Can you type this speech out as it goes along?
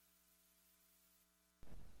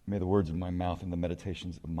May the words of my mouth and the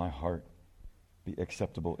meditations of my heart be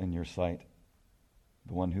acceptable in your sight,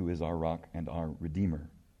 the one who is our rock and our Redeemer.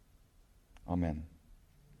 Amen.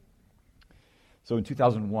 So in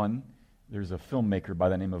 2001, there's a filmmaker by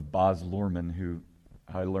the name of Baz Luhrmann who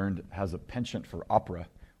I learned has a penchant for opera,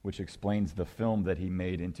 which explains the film that he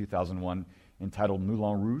made in 2001 entitled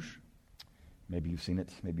Moulin Rouge. Maybe you've seen it,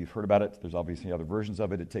 maybe you've heard about it. There's obviously other versions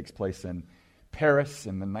of it. It takes place in Paris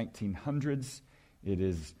in the 1900s. It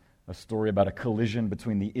is a story about a collision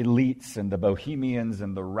between the elites and the bohemians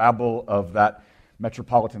and the rabble of that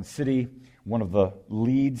metropolitan city. One of the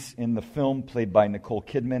leads in the film, played by Nicole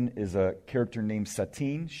Kidman, is a character named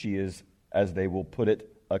Satine. She is, as they will put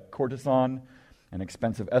it, a courtesan, an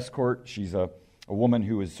expensive escort. She's a woman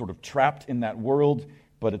who is sort of trapped in that world,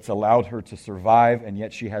 but it's allowed her to survive, and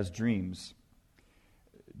yet she has dreams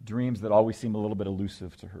that always seem a little bit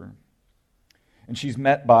elusive to her. And she's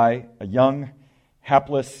met by a young,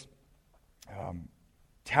 hapless,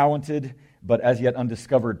 talented, but as yet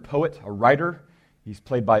undiscovered poet, a writer. He's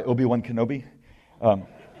played by Obi-Wan Kenobi. Ewan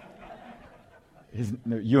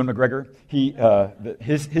McGregor.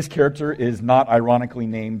 His character is not ironically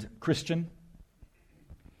named Christian.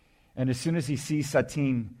 And as soon as he sees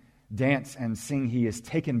Satine dance and sing, he is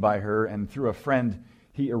taken by her, and through a friend,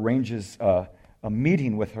 he arranges a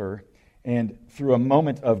meeting with her. And through a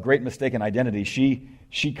moment of great mistaken identity,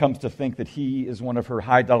 she comes to think that he is one of her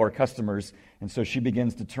high-dollar customers, and so she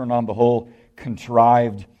begins to turn on the whole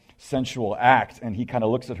contrived, sensual act, and he kind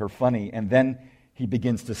of looks at her funny, and then he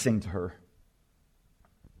begins to sing to her.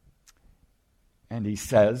 And he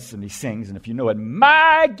says, and he sings, and if you know it,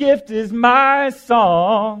 "My gift is my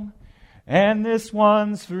song, and this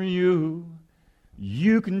one's for you.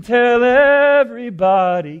 You can tell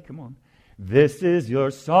everybody," come on, "this is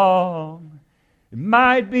your song. It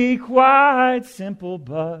might be quite simple,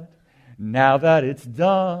 but now that it's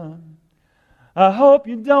done, I hope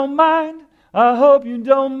you don't mind, I hope you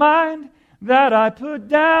don't mind that I put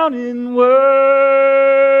down in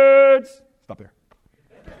words." Stop there.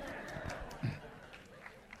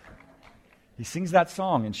 He sings that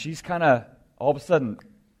song, and she's kind of, all of a sudden,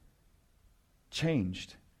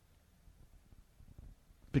 changed.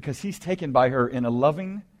 Because he's taken by her in a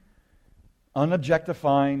loving,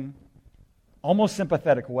 unobjectifying, almost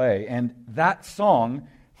sympathetic way. And that song,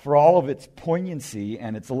 for all of its poignancy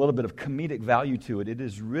and its a little bit of comedic value to it, it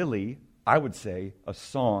is really, I would say, a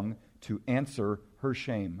song to answer her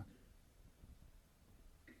shame.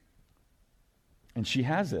 And she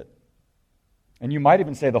has it. And you might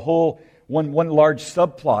even say the whole, one large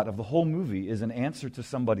subplot of the whole movie is an answer to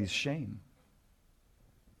somebody's shame.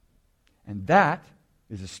 And that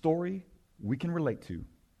is a story we can relate to.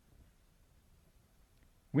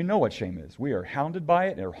 We know what shame is. We are hounded by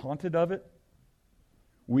it or haunted of it.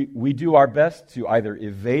 We do our best to either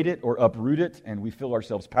evade it or uproot it, and we feel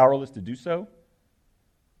ourselves powerless to do so.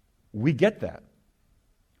 We get that.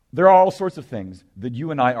 There are all sorts of things that you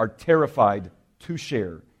and I are terrified to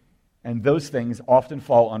share, and those things often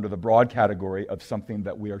fall under the broad category of something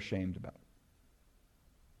that we are shamed about.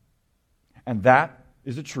 And that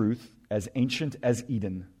is a truth as ancient as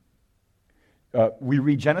Eden. We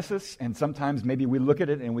read Genesis, and sometimes maybe we look at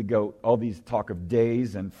it and we go, all these talk of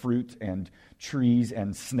days and fruit and trees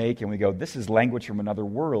and snake, and we go, this is language from another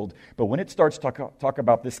world. But when it starts to talk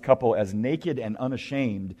about this couple as naked and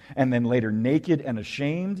unashamed, and then later naked and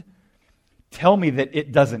ashamed, tell me that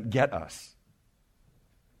it doesn't get us.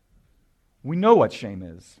 We know what shame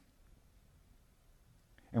is,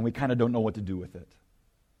 and we kind of don't know what to do with it.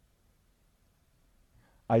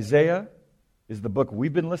 Isaiah is the book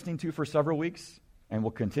we've been listening to for several weeks and will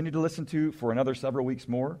continue to listen to for another several weeks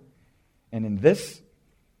more. And in this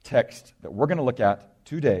text that we're going to look at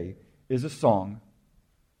today is a song,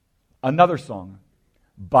 another song,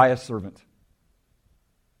 by a servant.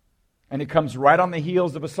 And it comes right on the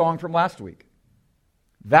heels of a song from last week.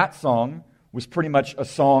 That song was pretty much a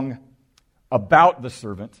song about the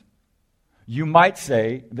servant. You might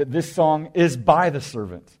say that this song is by the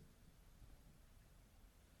servant.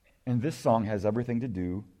 And this song has everything to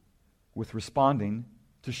do with responding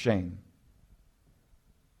to shame.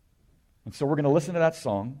 And so we're going to listen to that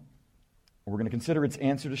song, and we're going to consider its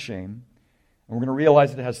answer to shame, and we're going to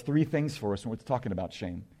realize that it has three things for us when we're talking about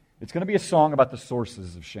shame. It's going to be a song about the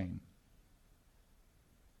sources of shame.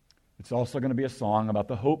 It's also going to be a song about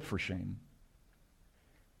the hope for shame.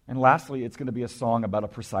 And lastly, it's going to be a song about a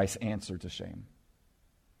precise answer to shame.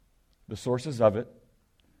 The sources of it,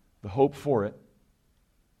 the hope for it,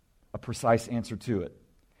 a precise answer to it.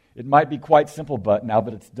 It might be quite simple, but now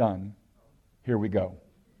that it's done, here we go.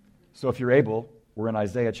 So if you're able, we're in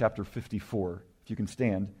Isaiah chapter 54. If you can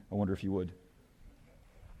stand, I wonder if you would.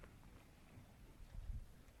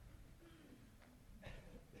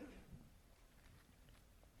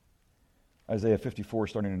 Isaiah 54,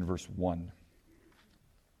 starting in verse 1.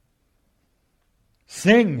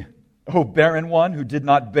 Sing, O barren one who did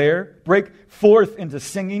not bear. Break forth into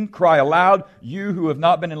singing. Cry aloud, you who have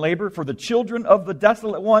not been in labor. For the children of the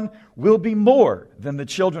desolate one will be more than the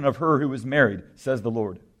children of her who is married, says the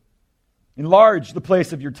Lord. Enlarge the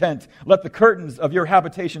place of your tent. Let the curtains of your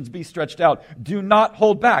habitations be stretched out. Do not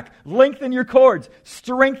hold back. Lengthen your cords.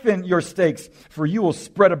 Strengthen your stakes. For you will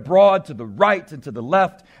spread abroad to the right and to the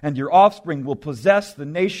left, and your offspring will possess the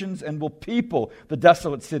nations and will people the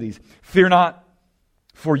desolate cities. Fear not,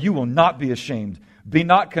 for you will not be ashamed. Be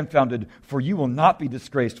not confounded, for you will not be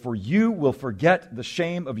disgraced. For you will forget the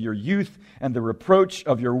shame of your youth and the reproach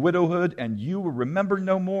of your widowhood, and you will remember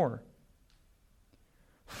no more.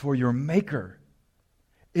 For your Maker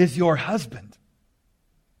is your husband.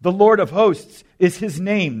 The Lord of hosts is his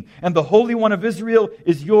name, and the Holy One of Israel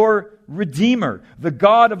is your Redeemer. The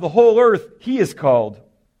God of the whole earth, he is called.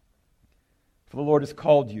 For the Lord has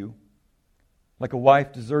called you, like a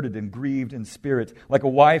wife deserted and grieved in spirit, like a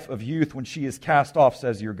wife of youth when she is cast off,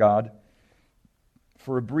 says your God.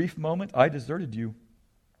 For a brief moment I deserted you,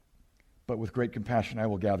 but with great compassion I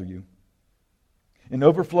will gather you. In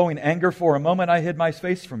overflowing anger for a moment I hid my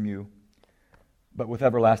face from you, but with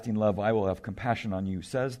everlasting love I will have compassion on you,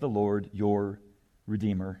 says the Lord, your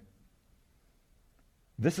Redeemer.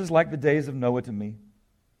 This is like the days of Noah to me.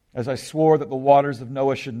 As I swore that the waters of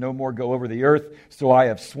Noah should no more go over the earth, so I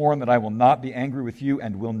have sworn that I will not be angry with you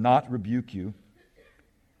and will not rebuke you.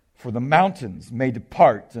 For the mountains may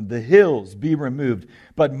depart and the hills be removed,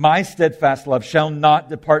 but my steadfast love shall not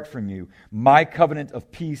depart from you. My covenant of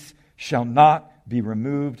peace shall not be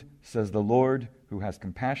removed, says the Lord, who has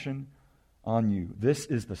compassion on you. This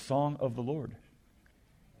is the song of the Lord.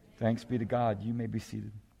 Thanks be to God. You may be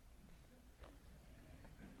seated.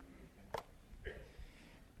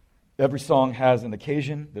 Every song has an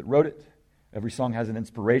occasion that wrote it. Every song has an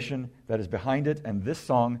inspiration that is behind it. And this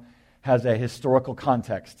song has a historical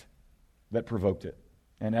context that provoked it.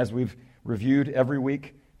 And as we've reviewed every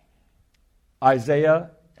week, Isaiah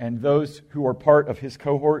and those who are part of his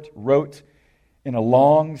cohort wrote in a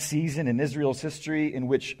long season in Israel's history in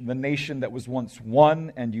which the nation that was once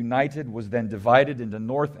one and united was then divided into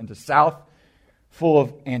north and to south, full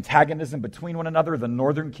of antagonism between one another. The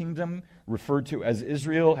northern kingdom, referred to as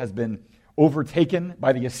Israel, has been overtaken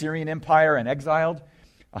by the Assyrian Empire and exiled.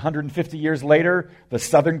 150 years later, the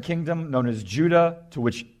southern kingdom, known as Judah, to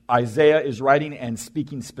which Isaiah is writing and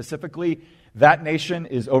speaking specifically, that nation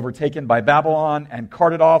is overtaken by Babylon and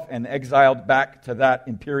carted off and exiled back to that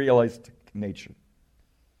imperialist nature.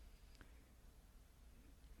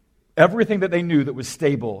 Everything that they knew that was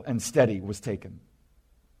stable and steady was taken.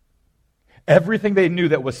 Everything they knew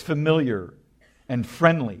that was familiar and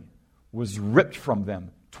friendly was ripped from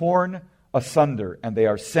them, torn asunder, and they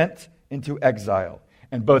are sent into exile.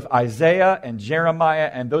 And both Isaiah and Jeremiah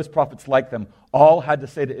and those prophets like them all had to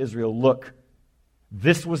say to Israel, look,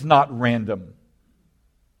 this was not random.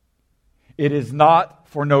 It is not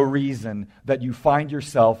for no reason that you find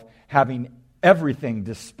yourself having everything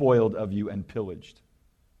despoiled of you and pillaged.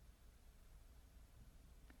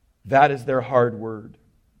 That is their hard word.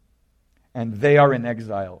 And they are in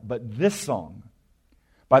exile. But this song,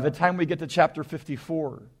 by the time we get to chapter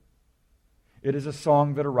 54, it is a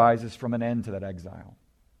song that arises from an end to that exile.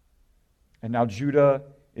 And now Judah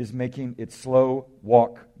is making its slow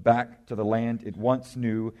walk back to the land it once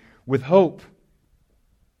knew with hope,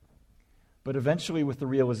 but eventually with the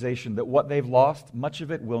realization that what they've lost, much of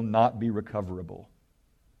it will not be recoverable.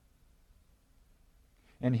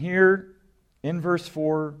 And here, in verse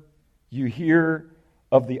 4, you hear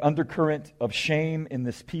of the undercurrent of shame in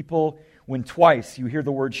this people, when twice you hear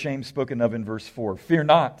the word shame spoken of in verse 4. Fear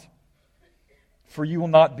not, for you will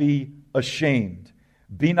not be ashamed.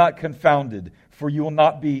 Be not confounded, for you will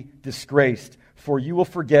not be disgraced, for you will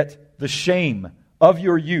forget the shame of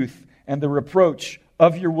your youth and the reproach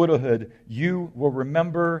of your widowhood. You will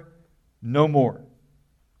remember no more.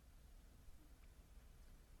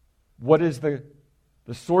 What is the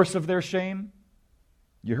source of their shame?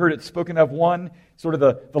 You heard it spoken of. One, sort of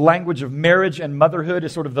the language of marriage and motherhood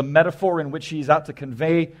is sort of the metaphor in which he's out to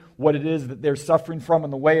convey what it is that they're suffering from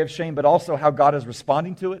in the way of shame, but also how God is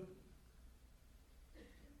responding to it.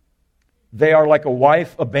 They are like a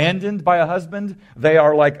wife abandoned by a husband. They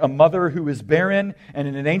are like a mother who is barren. And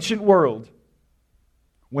in an ancient world,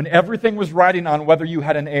 when everything was riding on whether you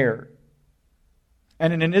had an heir,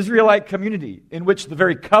 and in an Israelite community in which the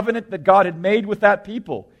very covenant that God had made with that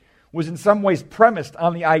people was in some ways premised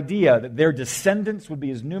on the idea that their descendants would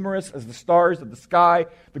be as numerous as the stars of the sky,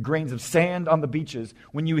 the grains of sand on the beaches.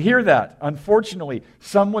 When you hear that, unfortunately,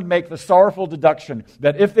 some would make the sorrowful deduction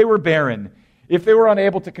that if they were barren, if they were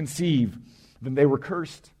unable to conceive, then they were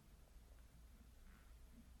cursed.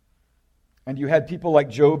 And you had people like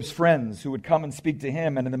Job's friends who would come and speak to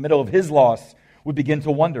him, and in the middle of his loss would begin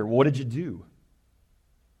to wonder, what did you do?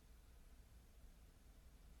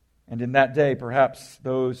 And in that day, perhaps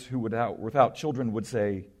those who without children would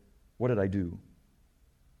say, what did I do?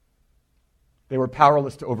 They were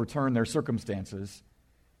powerless to overturn their circumstances,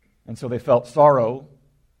 and so they felt sorrow,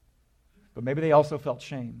 but maybe they also felt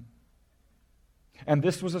shame. And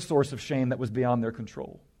this was a source of shame that was beyond their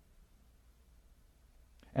control.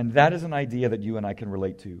 And that is an idea that you and I can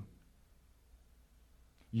relate to.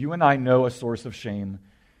 You and I know a source of shame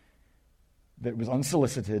that was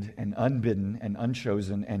unsolicited and unbidden and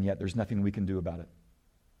unchosen, and yet there's nothing we can do about it.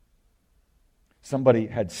 Somebody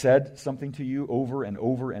had said something to you over and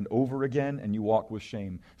over and over again, and you walk with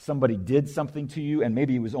shame. Somebody did something to you, and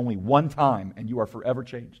maybe it was only one time, and you are forever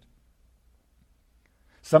changed.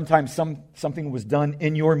 Sometimes something was done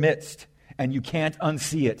in your midst, and you can't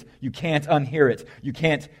unsee it. You can't unhear it. You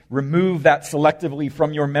can't remove that selectively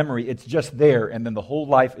from your memory. It's just there, and then the whole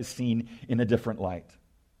life is seen in a different light.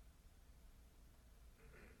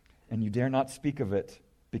 And you dare not speak of it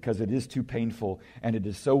because it is too painful, and it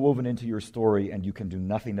is so woven into your story, and you can do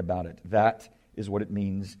nothing about it. That is what it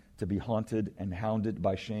means to be haunted and hounded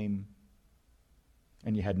by shame,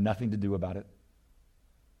 and you had nothing to do about it.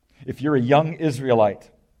 If you're a young Israelite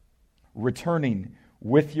returning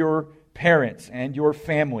with your parents and your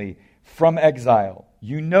family from exile,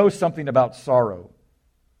 you know something about sorrow.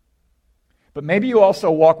 But maybe you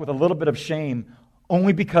also walk with a little bit of shame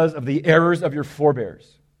only because of the errors of your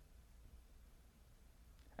forebears.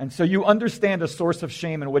 And so you understand a source of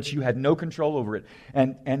shame in which you had no control over it.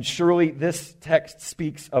 And surely this text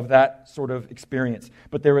speaks of that sort of experience.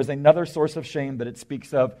 But there is another source of shame that it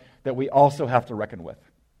speaks of that we also have to reckon with.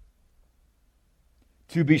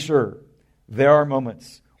 To be sure, there are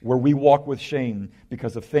moments where we walk with shame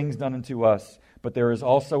because of things done unto us, but there is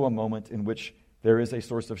also a moment in which there is a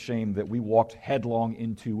source of shame that we walked headlong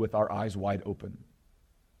into with our eyes wide open.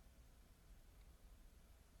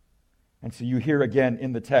 And so you hear again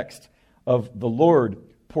in the text of the Lord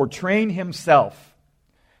portraying himself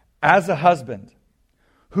as a husband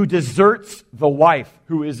who deserts the wife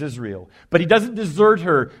who is Israel. But he doesn't desert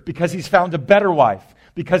her because he's found a better wife,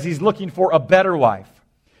 because he's looking for a better wife.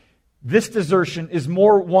 This desertion is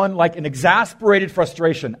more one like an exasperated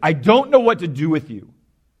frustration. I don't know what to do with you.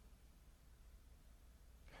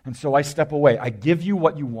 And so I step away. I give you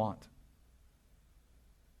what you want.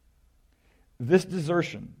 This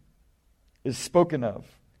desertion is spoken of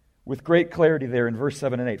with great clarity there in verse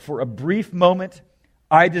 7 and 8. For a brief moment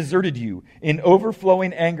I deserted you. In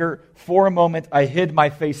overflowing anger, for a moment I hid my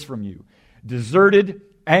face from you. Deserted,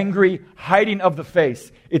 angry, hiding of the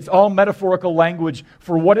face. It's all metaphorical language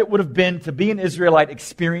for what it would have been to be an Israelite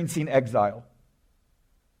experiencing exile.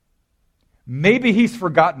 Maybe he's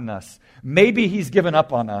forgotten us. Maybe he's given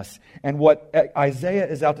up on us. And what Isaiah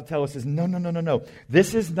is out to tell us is, no.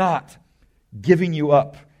 This is not giving you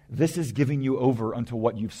up. This is giving you over unto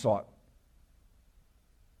what you've sought.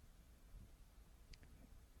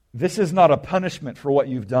 This is not a punishment for what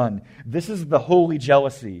you've done. This is the holy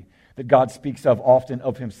jealousy that God speaks of often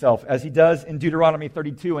of himself, as he does in Deuteronomy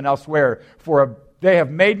 32 and elsewhere. They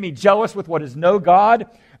have made me jealous with what is no God.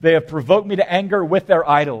 They have provoked me to anger with their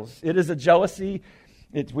idols. It is a jealousy.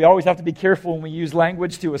 We always have to be careful when we use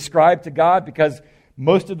language to ascribe to God, because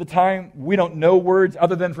most of the time, we don't know words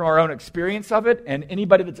other than from our own experience of it. And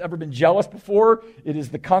anybody that's ever been jealous before, it is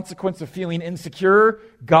the consequence of feeling insecure.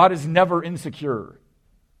 God is never insecure.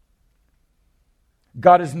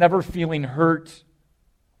 God is never feeling hurt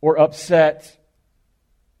or upset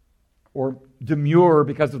or demure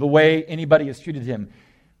because of the way anybody has treated him.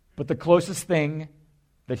 But the closest thing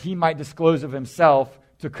that he might disclose of himself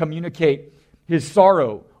to communicate his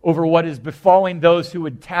sorrow over what is befalling those who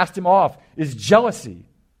would cast him off is jealousy.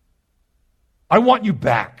 I want you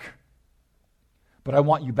back. But I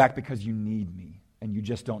want you back because you need me, and you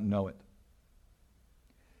just don't know it.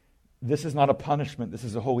 This is not a punishment. This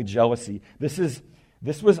is a holy jealousy. This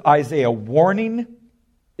was Isaiah warning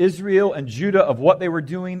Israel and Judah of what they were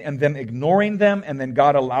doing, and them ignoring them, and then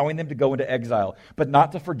God allowing them to go into exile, but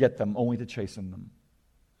not to forget them, only to chasten them.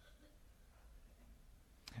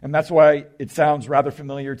 And that's why it sounds rather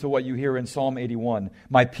familiar to what you hear in Psalm 81.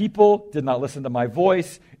 My people did not listen to my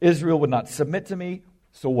voice. Israel would not submit to me.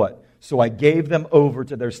 So what? So I gave them over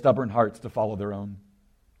to their stubborn hearts to follow their own.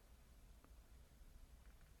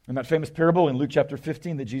 In that famous parable in Luke chapter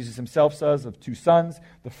 15 that Jesus himself says of two sons,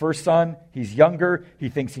 the first son, he's younger, he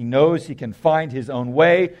thinks he knows he can find his own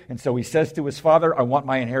way, and so he says to his father, I want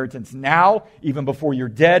my inheritance now, even before you're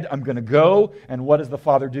dead, I'm going to go. And what does the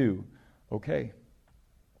father do? Okay,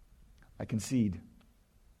 I concede.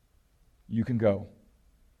 You can go.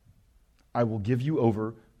 I will give you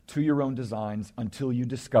over to your own designs until you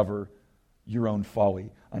discover your own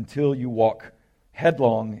folly, until you walk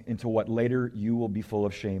headlong into what later you will be full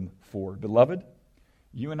of shame for. Beloved,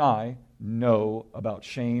 you and I know about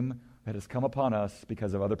shame that has come upon us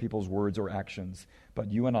because of other people's words or actions,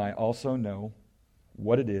 but you and I also know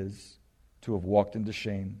what it is to have walked into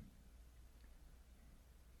shame,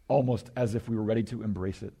 almost as if we were ready to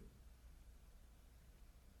embrace it.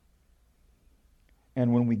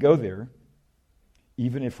 And when we go there,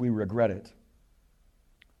 even if we regret it,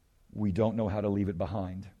 we don't know how to leave it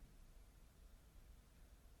behind.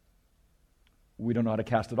 We don't know how to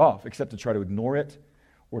cast it off, except to try to ignore it,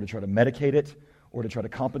 or to try to medicate it, or to try to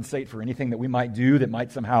compensate for anything that we might do that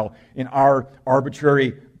might somehow, in our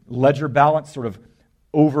arbitrary ledger balance, sort of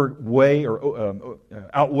outweigh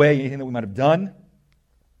anything that we might have done.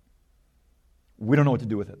 We don't know what to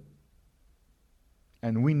do with it.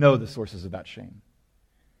 And we know the sources of that shame.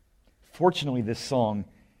 Fortunately, this song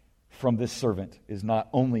from this servant is not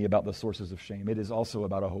only about the sources of shame, it is also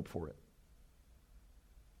about a hope for it.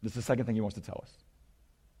 This is the second thing he wants to tell us.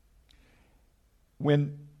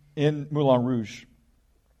 When in Moulin Rouge,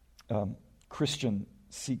 Christian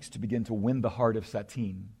seeks to begin to win the heart of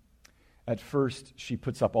Satine, at first she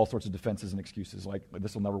puts up all sorts of defenses and excuses, like,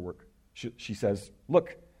 this will never work. She says,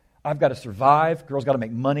 look, I've got to survive, girls got to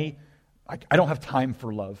make money, I don't have time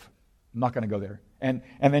for love. I'm not going to go there. And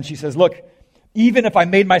then she says, look, even if I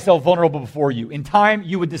made myself vulnerable before you, in time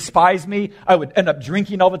you would despise me, I would end up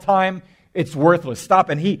drinking all the time, it's worthless. Stop.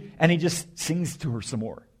 And he just sings to her some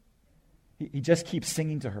more. He just keeps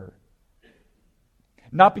singing to her.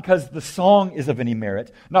 Not because the song is of any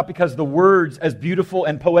merit, not because the words, as beautiful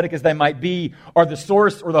and poetic as they might be, are the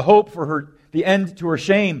source or the hope for her, the end to her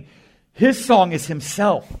shame. His song is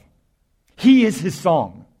himself. He is his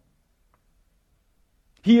song.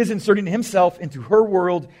 He is inserting himself into her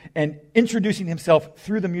world and introducing himself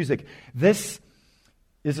through the music. This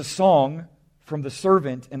is a song from the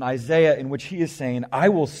servant in Isaiah in which he is saying, I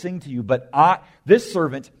will sing to you, but this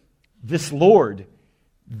servant, this Lord,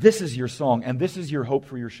 this is your song, and this is your hope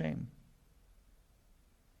for your shame.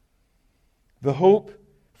 The hope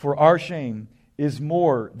for our shame is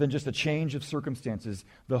more than just a change of circumstances.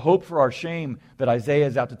 The hope for our shame that Isaiah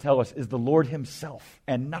is out to tell us is the Lord himself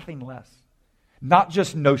and nothing less. Not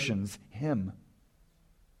just notions, him.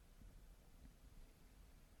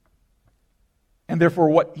 And therefore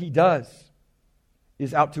what he does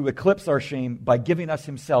is out to eclipse our shame by giving us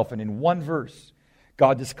himself. And in one verse,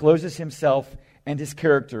 God discloses himself and his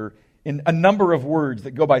character in a number of words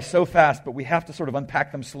that go by so fast, but we have to sort of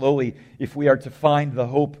unpack them slowly if we are to find the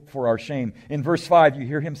hope for our shame. In verse 5, you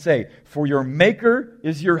hear him say, for your Maker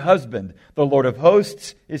is your husband, the Lord of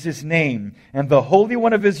hosts is his name, and the Holy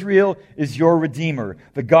One of Israel is your Redeemer.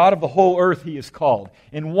 The God of the whole earth he is called.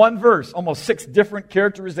 In one verse, almost 6 different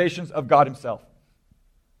characterizations of God himself.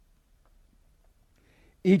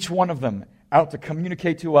 Each one of them out to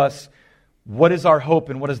communicate to us what is our hope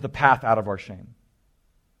and what is the path out of our shame.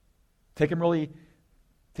 Take him really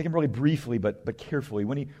briefly, but carefully.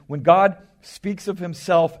 When God speaks of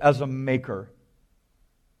himself as a maker,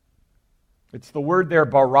 it's the word there,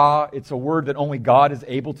 bara. It's a word that only God is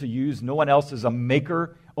able to use. No one else is a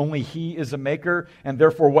maker. Only he is a maker. And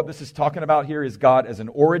therefore, what this is talking about here is God as an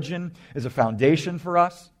origin, as a foundation for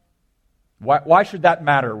us. Why should that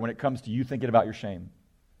matter when it comes to you thinking about your shame?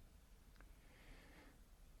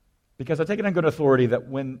 Because I take it on good authority that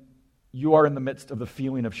when you are in the midst of the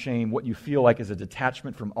feeling of shame, what you feel like is a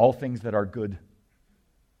detachment from all things that are good.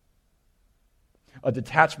 A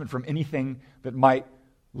detachment from anything that might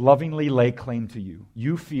lovingly lay claim to you.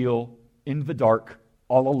 You feel in the dark,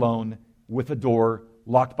 all alone, with a door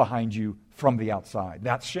locked behind you from the outside.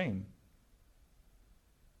 That's shame.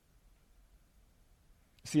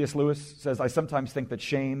 C.S. Lewis says, I sometimes think that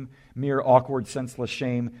shame, mere awkward, senseless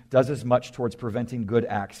shame, does as much towards preventing good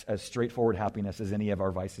acts as straightforward happiness as any of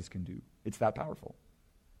our vices can do. It's that powerful.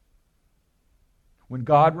 When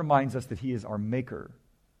God reminds us that he is our maker,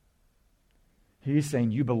 he's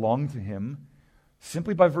saying you belong to him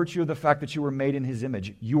simply by virtue of the fact that you were made in his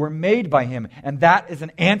image. You were made by him, and that is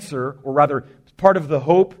an answer, or rather part of the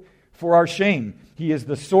hope for our shame. He is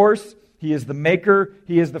the source. He is the maker,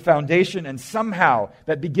 he is the foundation, and somehow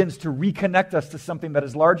that begins to reconnect us to something that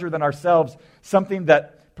is larger than ourselves, something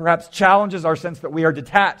that perhaps challenges our sense that we are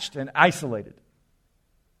detached and isolated.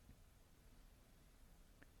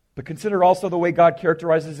 But consider also the way God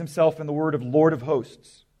characterizes himself in the word of Lord of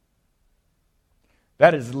hosts.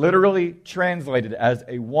 That is literally translated as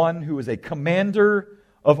a one who is a commander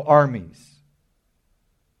of armies.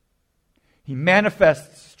 He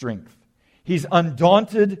manifests strength. He's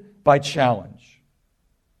undaunted by challenge.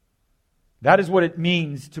 That is what it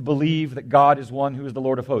means to believe that God is one who is the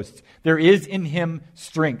Lord of hosts. There is in him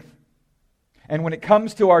strength. And when it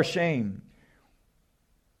comes to our shame,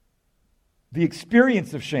 the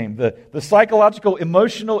experience of shame, the psychological,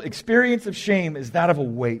 emotional experience of shame is that of a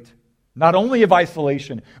weight. Not only of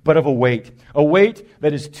isolation, but of a weight. A weight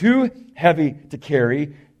that is too heavy to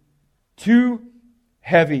carry, too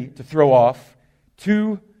heavy to throw off,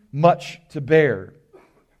 too much to bear.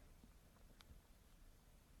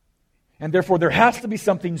 And therefore, there has to be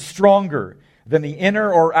something stronger than the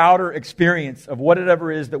inner or outer experience of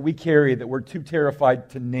whatever it is that we carry that we're too terrified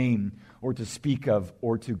to name or to speak of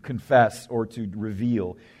or to confess or to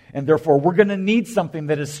reveal. And therefore, we're going to need something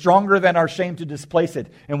that is stronger than our shame to displace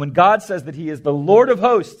it. And when God says that he is the Lord of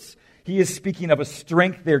hosts, he is speaking of a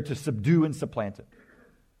strength there to subdue and supplant it.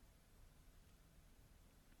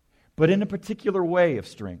 But in a particular way of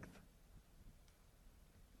strength.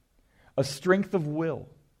 A strength of will.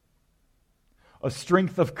 A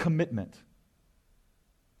strength of commitment.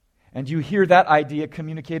 And you hear that idea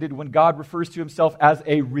communicated when God refers to himself as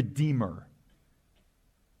a redeemer.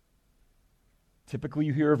 Typically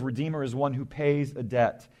you hear of redeemer as one who pays a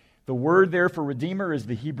debt. The word there for redeemer is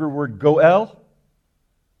the Hebrew word goel.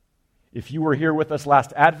 If you were here with us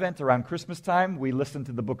last Advent around Christmas time, we listened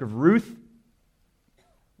to the book of Ruth.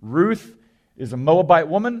 Ruth is a Moabite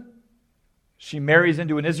woman. She marries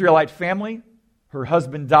into an Israelite family. Her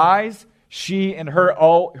husband dies. She and her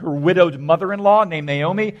widowed mother-in-law named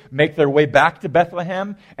Naomi make their way back to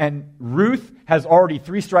Bethlehem. And Ruth has already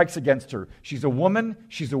 3 strikes against her. She's a woman,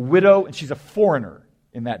 she's a widow, and she's a foreigner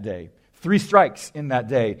in that day. 3 strikes in that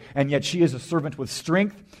day. And yet she is a servant with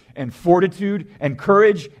strength and fortitude and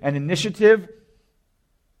courage and initiative.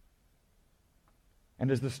 And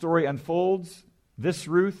as the story unfolds, this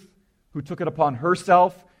Ruth, who took it upon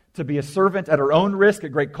herself to be a servant at her own risk,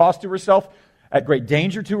 at great cost to herself, at great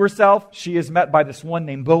danger to herself, she is met by this one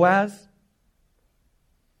named Boaz.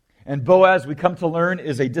 And Boaz, we come to learn,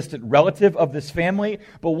 is a distant relative of this family,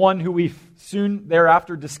 but one who we soon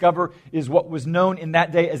thereafter discover is what was known in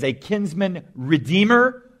that day as a kinsman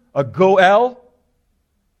redeemer, a goel.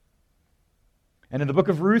 And in the book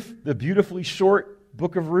of Ruth, the beautifully short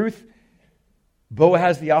book of Ruth, Boaz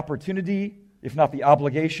has the opportunity, if not the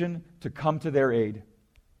obligation, to come to their aid.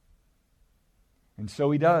 And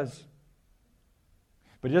so he does.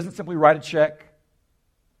 But he doesn't simply write a check.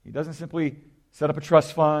 He doesn't simply set up a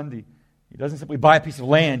trust fund. He doesn't simply buy a piece of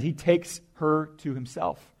land. He takes her to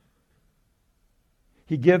himself.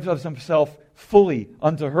 He gives of himself fully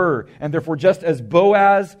unto her. And therefore, just as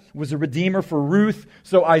Boaz was a redeemer for Ruth,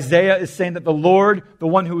 so Isaiah is saying that the Lord, the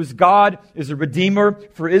one who is God, is a redeemer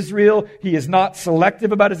for Israel. He is not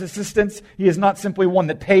selective about his assistance. He is not simply one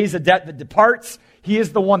that pays a debt that departs. He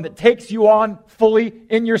is the one that takes you on fully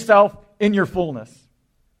in yourself, in your fullness.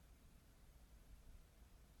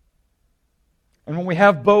 And when we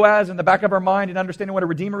have Boaz in the back of our mind and understanding what a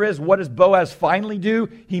redeemer is, what does Boaz finally do?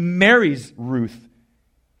 He marries Ruth.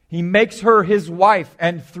 He makes her his wife,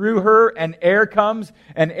 and through her an heir comes,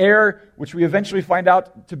 an heir which we eventually find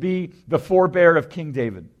out to be the forebear of King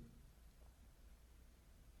David.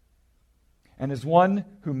 And as one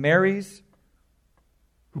who marries,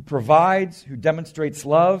 who provides, who demonstrates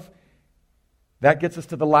love, that gets us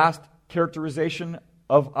to the last characterization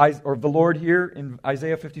of the Lord here in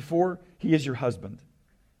Isaiah 54. He is your husband.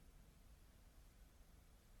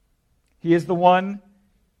 He is the one,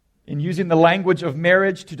 in using the language of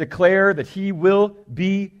marriage, to declare that he will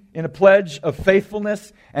be in a pledge of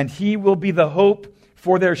faithfulness, and he will be the hope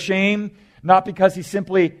for their shame, not because he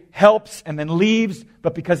simply helps and then leaves,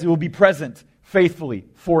 but because he will be present faithfully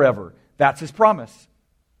forever. That's his promise.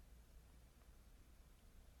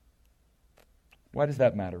 Why does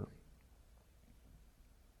that matter?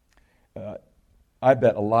 I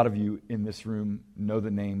bet a lot of you in this room know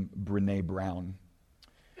the name Brené Brown.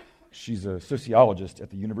 She's a sociologist at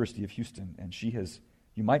the University of Houston, and she has,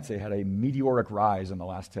 you might say, had a meteoric rise in the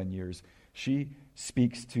last 10 years. She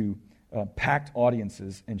speaks to packed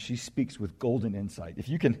audiences, and she speaks with golden insight. If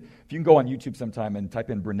you can go on YouTube sometime and type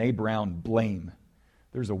in Brené Brown blame,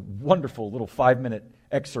 there's a wonderful little 5-minute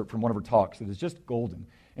excerpt from one of her talks that is just golden.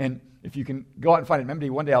 And if you can go out and find it, maybe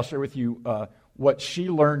one day I'll share with you what she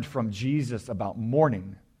learned from Jesus about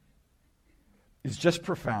mourning is just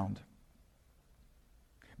profound.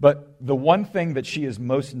 But the one thing that she is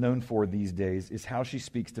most known for these days is how she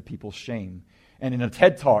speaks to people's shame And in a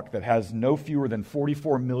TED Talk that has no fewer than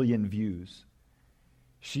 44 million views,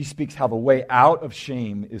 she speaks how the way out of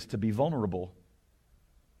shame is to be vulnerable.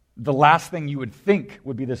 The last thing you would think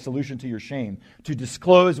would be the solution to your shame, to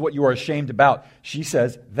disclose what you are ashamed about. She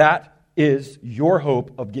says that is your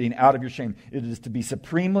hope of getting out of your shame. It is to be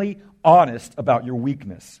supremely honest about your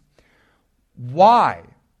weakness. Why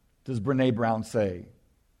does Brené Brown say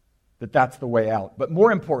that that's the way out? But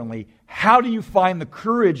more importantly, how do you find the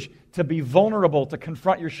courage to be vulnerable, to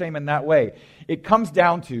confront your shame in that way? It comes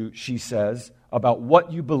down to, she says, about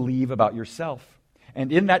what you believe about yourself.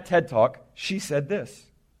 And in that TED Talk, she said this: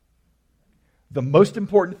 the most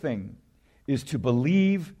important thing is to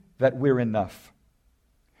believe that we're enough.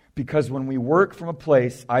 Because when we work from a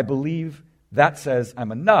place, I believe, that says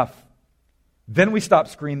I'm enough, then we stop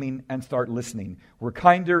screaming and start listening. We're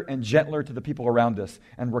kinder and gentler to the people around us,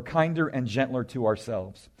 and we're kinder and gentler to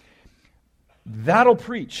ourselves. That'll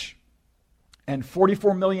preach. And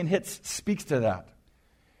 44 million hits speaks to that.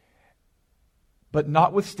 But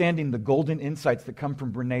notwithstanding the golden insights that come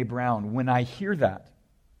from Brené Brown, when I hear that,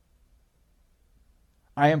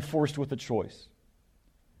 I am forced with a choice.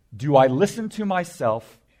 Do I listen to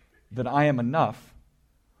myself that I am enough,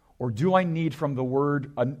 or do I need a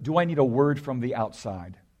word from the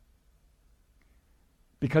outside?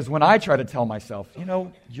 Because when I try to tell myself,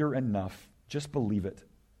 you're enough, just believe it,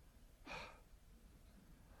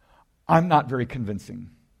 I'm not very convincing.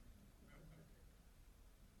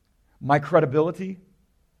 My credibility,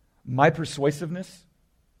 my persuasiveness,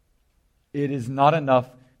 it is not enough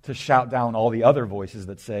to shout down all the other voices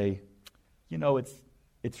that say,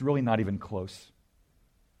 it's really not even close.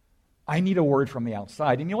 I need a word from the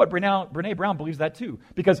outside. And you know what? Brené Brown believes that too.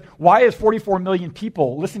 Because why is 44 million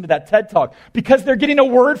people listening to that TED Talk? Because they're getting a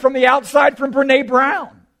word from the outside from Brené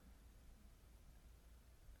Brown.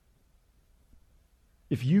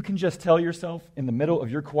 If you can just tell yourself in the middle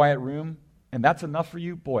of your quiet room, and that's enough for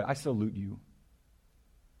you, boy, I salute you.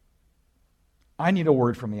 I need a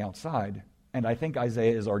word from the outside, and I think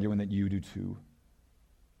Isaiah is arguing that you do too.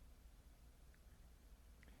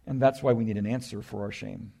 And that's why we need an answer for our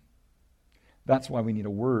shame. That's why we need a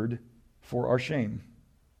word for our shame.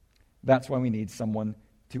 That's why we need someone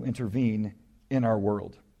to intervene in our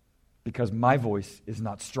world. Because my voice is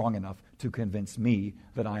not strong enough to convince me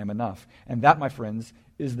that I am enough. And that, my friends,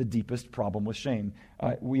 is the deepest problem with shame.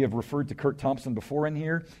 We have referred to Kurt Thompson before in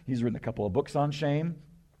here. He's written a couple of books on shame.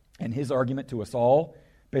 And his argument to us all,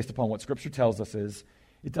 based upon what Scripture tells us, is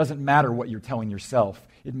it doesn't matter what you're telling yourself.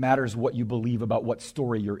 It matters what you believe about what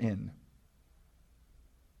story you're in.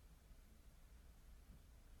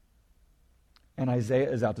 And Isaiah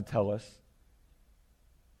is out to tell us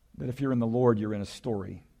that if you're in the Lord, you're in a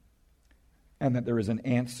story, and that there is an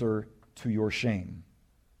answer to your shame.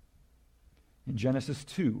 In Genesis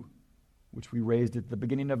 2, which we raised at the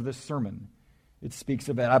beginning of this sermon, it speaks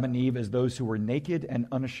of Adam and Eve as those who were naked and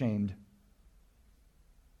unashamed,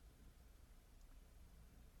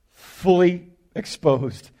 fully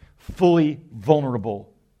exposed, fully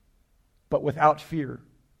vulnerable, but without fear.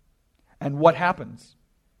 And what happens?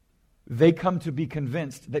 They come to be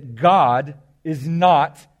convinced that God is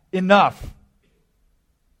not enough.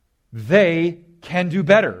 They can do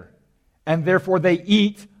better. And therefore they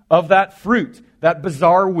eat of that fruit, that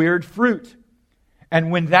bizarre, weird fruit.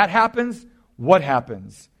 And when that happens, what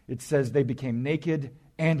happens? It says they became naked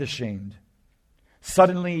and ashamed.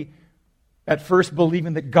 Suddenly, at first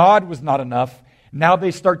believing that God was not enough, now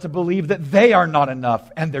they start to believe that they are not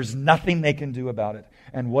enough, and there's nothing they can do about it.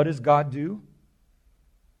 And what does God do?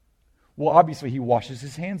 Well, obviously, He washes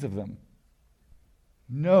His hands of them.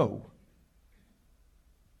 No.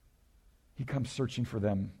 He comes searching for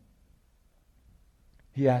them.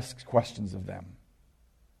 He asks questions of them.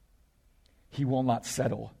 He will not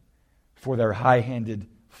settle for their high-handed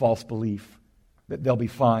false belief that they'll be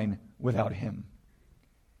fine without Him.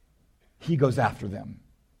 He goes after them.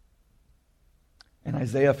 And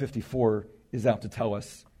Isaiah 54 is out to tell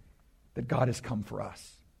us that God has come for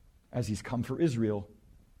us, as He's come for Israel.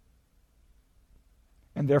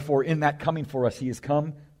 And therefore, in that coming for us, He has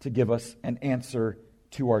come to give us an answer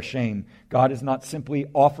to our shame. God is not simply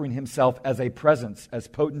offering Himself as a presence, as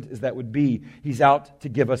potent as that would be. He's out to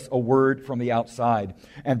give us a word from the outside.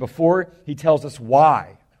 And before He tells us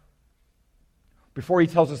why, before He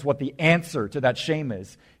tells us what the answer to that shame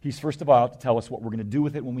is, He's first of all out to tell us what we're going to do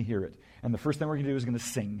with it when we hear it. And the first thing we're going to do is going to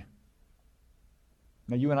sing.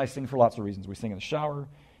 Now, you and I sing for lots of reasons. We sing in the shower.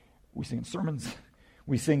 We sing in sermons.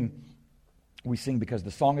 We sing because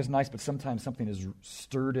the song is nice, but sometimes something is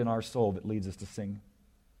stirred in our soul that leads us to sing.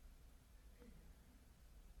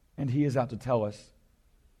 And He is out to tell us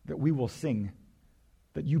that we will sing,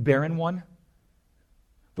 that you barren one,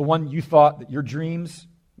 the one you thought that your dreams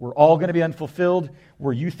were all going to be unfulfilled,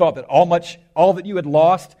 where you thought that all that you had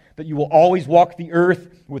lost, that you will always walk the earth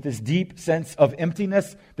with this deep sense of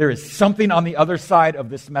emptiness. There is something on the other side of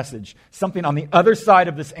this message, something on the other side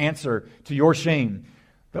of this answer to your shame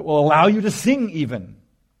that will allow you to sing even.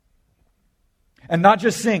 And not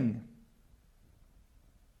just sing.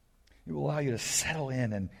 It will allow you to settle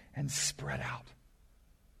in and spread out.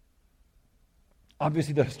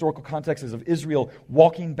 Obviously, the historical context is of Israel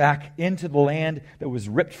walking back into the land that was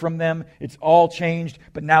ripped from them. It's all changed,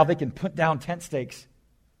 but now they can put down tent stakes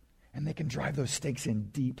and they can drive those stakes in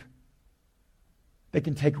deep. They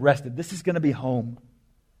can take rest. This is going to be home.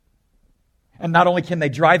 And not only can they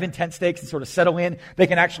drive in tent stakes and sort of settle in, they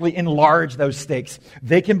can actually enlarge those stakes.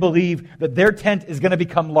 They can believe that their tent is going to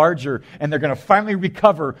become larger and they're going to finally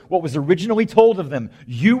recover what was originally told of them.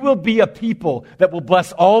 You will be a people that will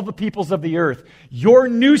bless all the peoples of the earth. Your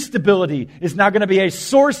new stability is now going to be a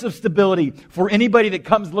source of stability for anybody that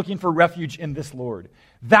comes looking for refuge in this Lord.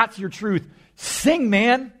 That's your truth. Sing,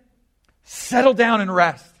 man. Settle down and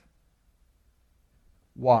rest.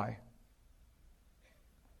 Why?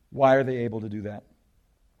 Why are they able to do that?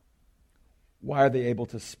 Why are they able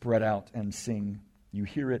to spread out and sing? You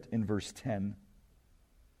hear it in verse 10.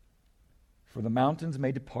 For the mountains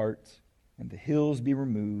may depart and the hills be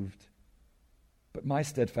removed, but my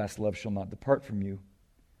steadfast love shall not depart from you.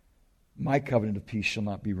 My covenant of peace shall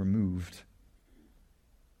not be removed.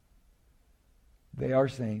 They are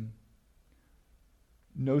saying,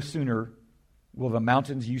 no sooner will the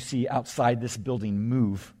mountains you see outside this building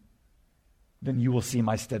move then you will see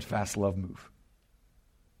my steadfast love move.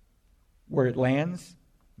 Where it lands,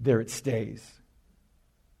 there it stays.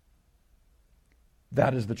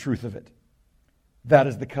 That is the truth of it. That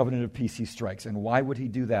is the covenant of peace he strikes. And why would he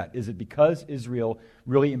do that? Is it because Israel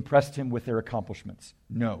really impressed him with their accomplishments?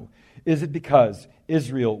 No. Is it because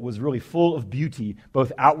Israel was really full of beauty,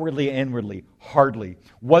 both outwardly and inwardly? Hardly.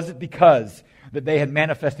 Was it because that they had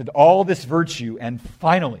manifested all this virtue and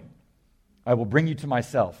finally, I will bring you to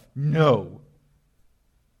myself? No.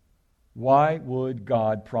 Why would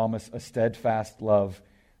God promise a steadfast love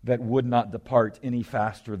that would not depart any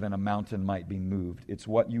faster than a mountain might be moved? It's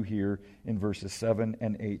what you hear in verses 7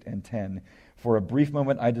 and 8 and 10. For a brief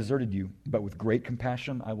moment I deserted you, but with great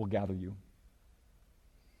compassion I will gather you.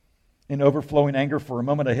 In overflowing anger for a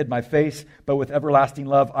moment I hid my face, but with everlasting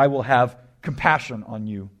love I will have compassion on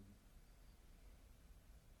you.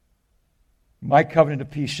 My covenant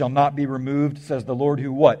of peace shall not be removed, says the Lord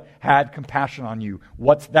who what? Had compassion on you.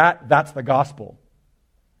 What's that? That's the gospel.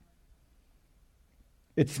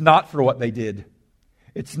 It's not for what they did.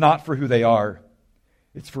 It's not for who they are.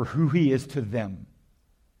 It's for who he is to them.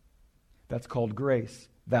 That's called grace.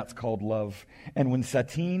 That's called love. And when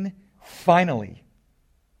Satine finally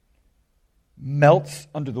melts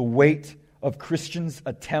under the weight of Christians'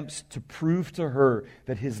 attempts to prove to her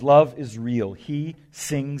that his love is real, he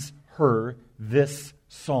sings her this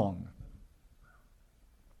song.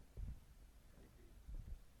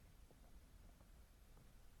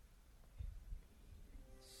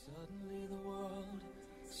 Suddenly the world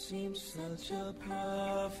seems such a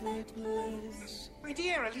perfect place. My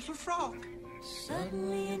dear, a little frog.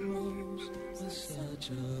 Suddenly it moves with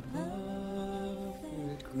such a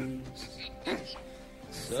perfect grace.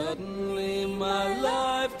 Suddenly my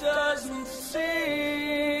life doesn't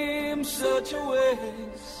seem such a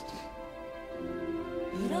waste.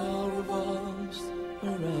 It all revolves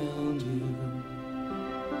around you.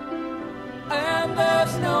 And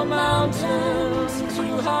there's no mountain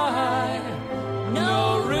too high,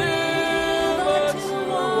 no river too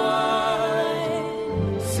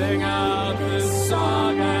wide. Sing out this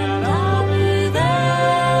song and I'll be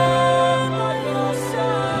there by your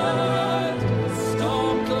side.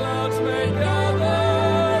 Storm clouds may gather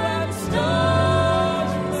and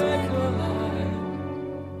stars may collide,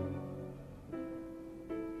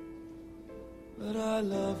 but I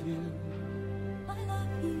love you.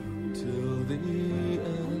 Till the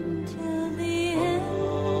end,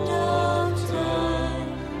 of time.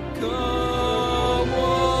 Come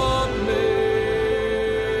what may,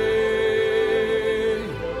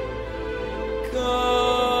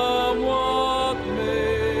 come what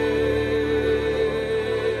may,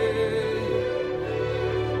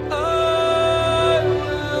 I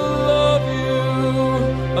will love you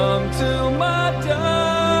until my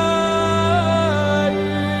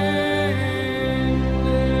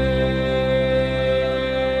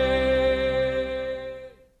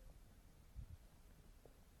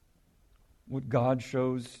What God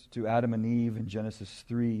shows to Adam and Eve in Genesis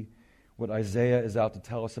 3, what Isaiah is out to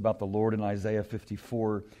tell us about the Lord in Isaiah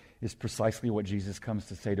 54, is precisely what Jesus comes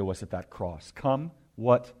to say to us at that cross. Come,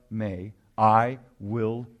 what may, I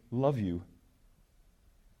will love you.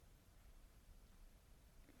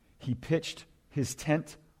 He pitched his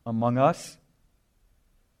tent among us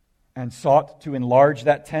and sought to enlarge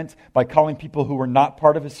that tent by calling people who were not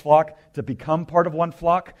part of his flock to become part of one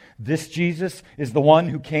flock. This Jesus is the one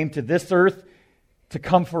who came to this earth to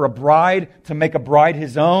come for a bride, to make a bride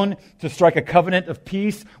his own, to strike a covenant of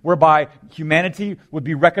peace whereby humanity would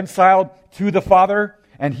be reconciled to the Father,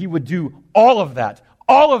 and he would do all of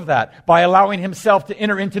that by allowing himself to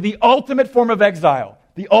enter into the ultimate form of exile,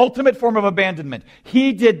 the ultimate form of abandonment.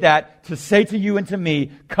 He did that to say to you and to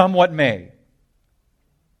me, come what may.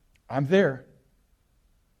 I'm there.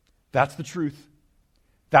 That's the truth.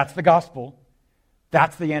 That's the gospel.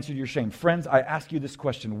 That's the answer to your shame. Friends, I ask you this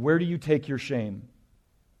question. Where do you take your shame?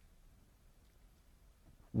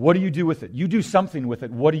 What do you do with it? You do something with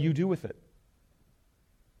it. What do you do with it?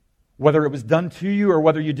 Whether it was done to you or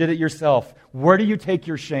whether you did it yourself, where do you take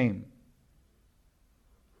your shame?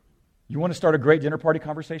 You want to start a great dinner party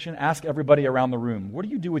conversation? Ask everybody around the room, what do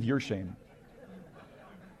you do with your shame?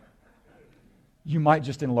 You might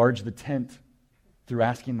just enlarge the tent through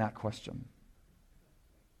asking that question.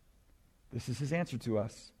 This is his answer to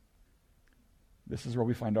us. This is where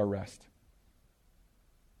we find our rest.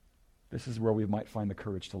 This is where we might find the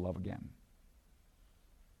courage to love again.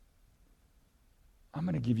 I'm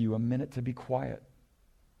going to give you a minute to be quiet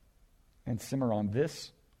and simmer on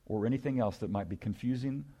this or anything else that might be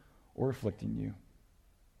confusing or afflicting you.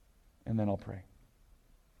 And then I'll pray.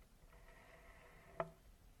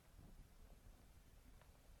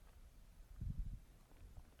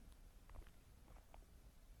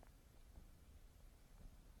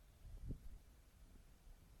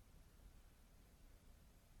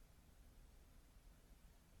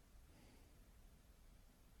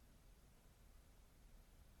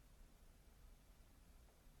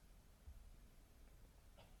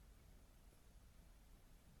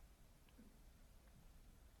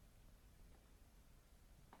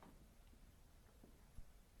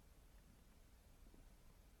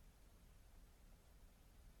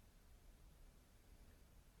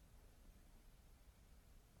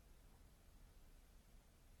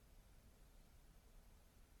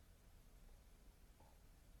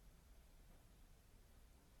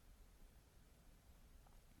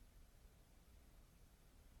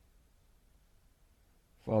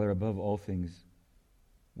 Father, above all things,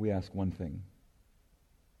 we ask one thing: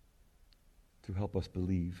 to help us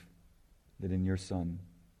believe that in your Son,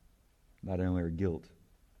 not only our guilt,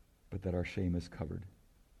 but that our shame is covered.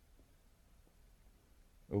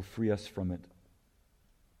 Oh, free us from it,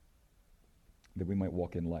 that we might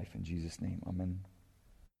walk in life. In Jesus' name, amen.